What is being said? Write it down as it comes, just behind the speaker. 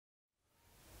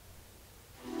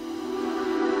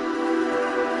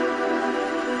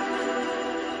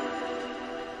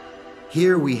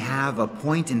Here we have a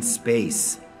point in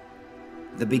space,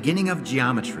 the beginning of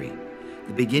geometry,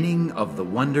 the beginning of the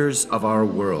wonders of our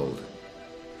world.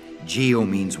 Geo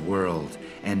means world,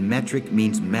 and metric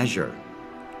means measure.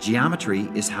 Geometry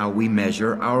is how we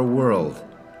measure our world.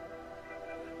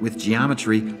 With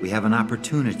geometry, we have an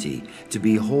opportunity to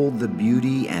behold the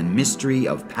beauty and mystery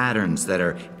of patterns that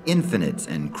are infinite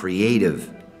and creative.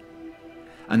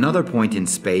 Another point in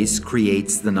space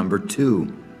creates the number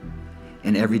 2.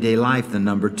 In everyday life, the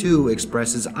number 2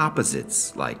 expresses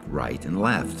opposites, like right and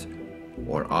left,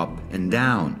 or up and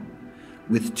down.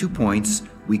 With 2 points,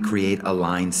 we create a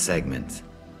line segment.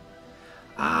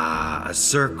 Ah, a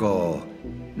circle.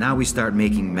 Now we start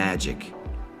making magic.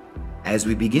 As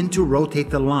we begin to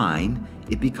rotate the line,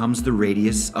 it becomes the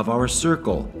radius of our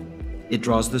circle. It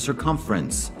draws the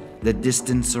circumference, the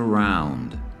distance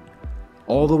around.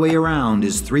 All the way around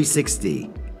is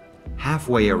 360.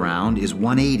 Halfway around is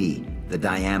 180, the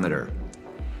diameter.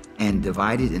 And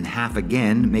divided in half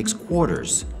again makes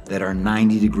quarters that are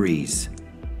 90 degrees.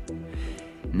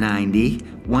 90,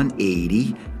 180,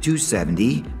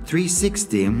 270,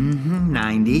 360,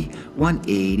 90,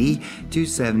 180,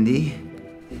 270.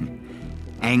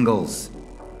 Angles.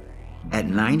 At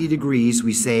 90 degrees,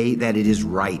 we say that it is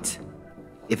right.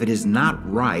 If it is not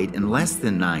right and less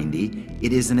than 90,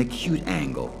 it is an acute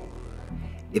angle.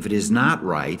 If it is not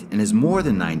right and is more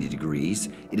than 90 degrees,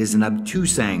 it is an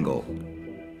obtuse angle.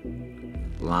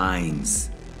 Lines.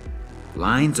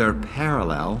 Lines are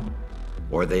parallel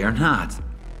or they are not.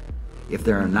 If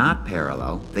they are not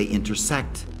parallel, they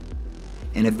intersect.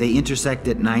 And if they intersect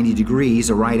at 90 degrees,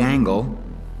 a right angle,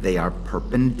 they are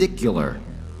perpendicular.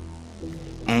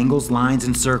 Angles, lines,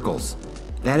 and circles.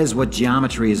 That is what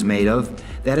geometry is made of.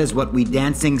 That is what we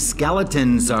dancing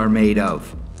skeletons are made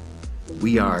of.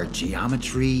 We are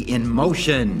geometry in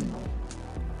motion.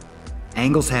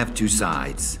 Angles have 2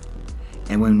 sides.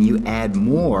 And when you add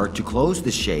more to close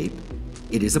the shape,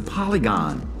 it is a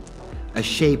polygon. A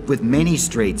shape with many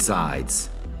straight sides.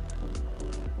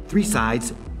 3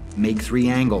 sides make 3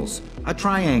 angles, a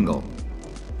triangle.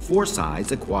 4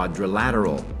 sides, a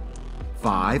quadrilateral.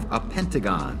 5, a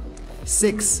pentagon.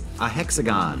 6, a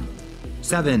hexagon.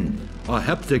 7, a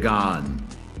heptagon.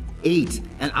 8,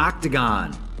 an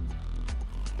octagon.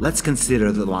 Let's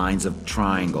consider the lines of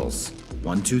triangles.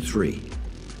 1, 2, 3.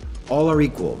 All are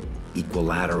equal,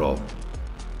 equilateral.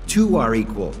 2 are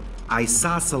equal,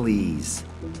 isosceles.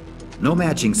 No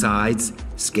matching sides,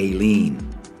 scalene.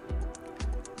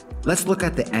 Let's look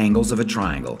at the angles of a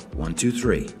triangle. 1, 2,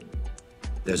 3.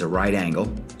 There's a right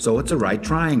angle, so it's a right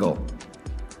triangle.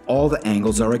 All the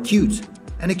angles are acute,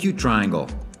 an acute triangle.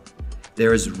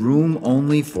 There is room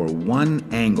only for one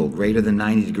angle greater than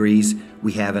 90 degrees.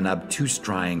 We have an obtuse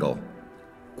triangle.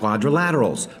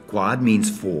 Quadrilaterals. Quad means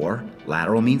 4,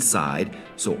 lateral means side,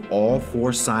 so all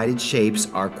 4-sided shapes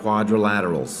are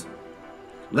quadrilaterals.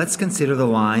 Let's consider the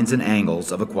lines and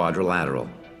angles of a quadrilateral.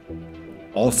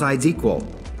 All sides equal.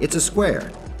 It's a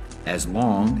square, as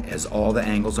long as all the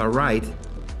angles are right.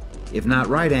 If not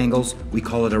right angles, we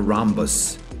call it a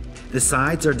rhombus. The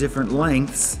sides are different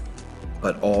lengths,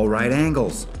 but all right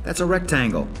angles. That's a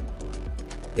rectangle.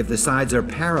 If the sides are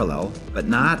parallel, but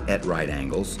not at right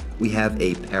angles, we have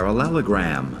a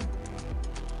parallelogram.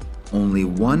 Only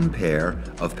one pair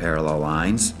of parallel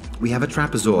lines, we have a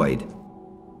trapezoid.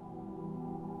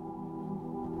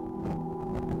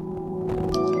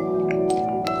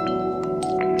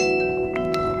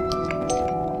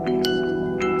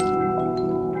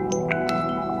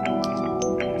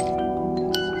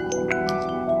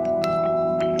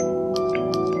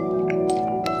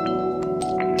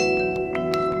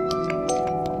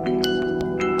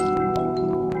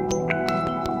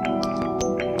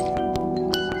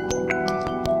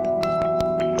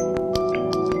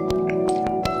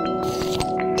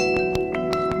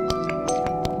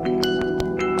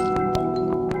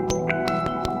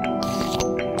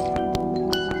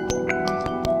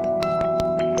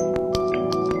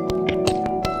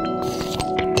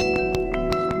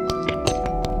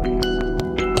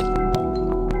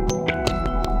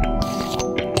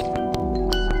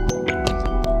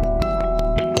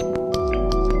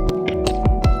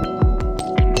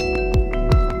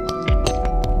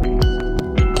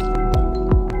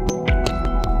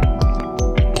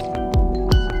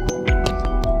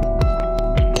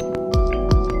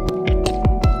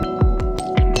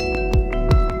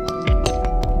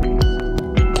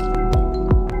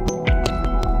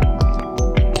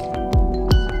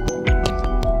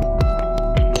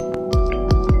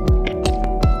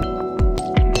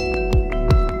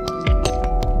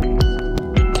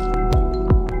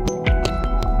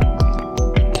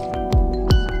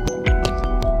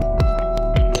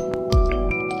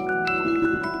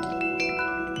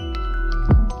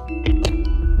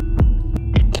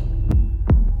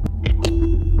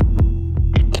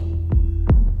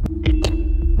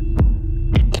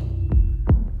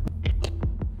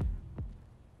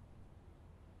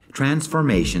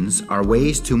 Transformations are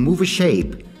ways to move a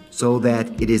shape so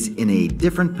that it is in a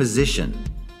different position,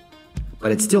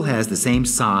 but it still has the same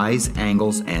size,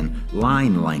 angles, and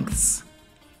line lengths.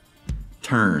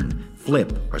 Turn,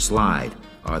 flip, or slide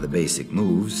are the basic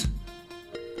moves.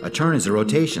 A turn is a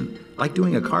rotation, like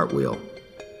doing a cartwheel.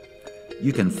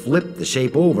 You can flip the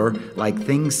shape over like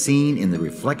things seen in the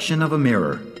reflection of a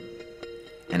mirror.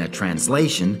 And a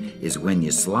translation is when you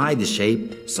slide the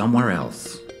shape somewhere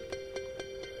else.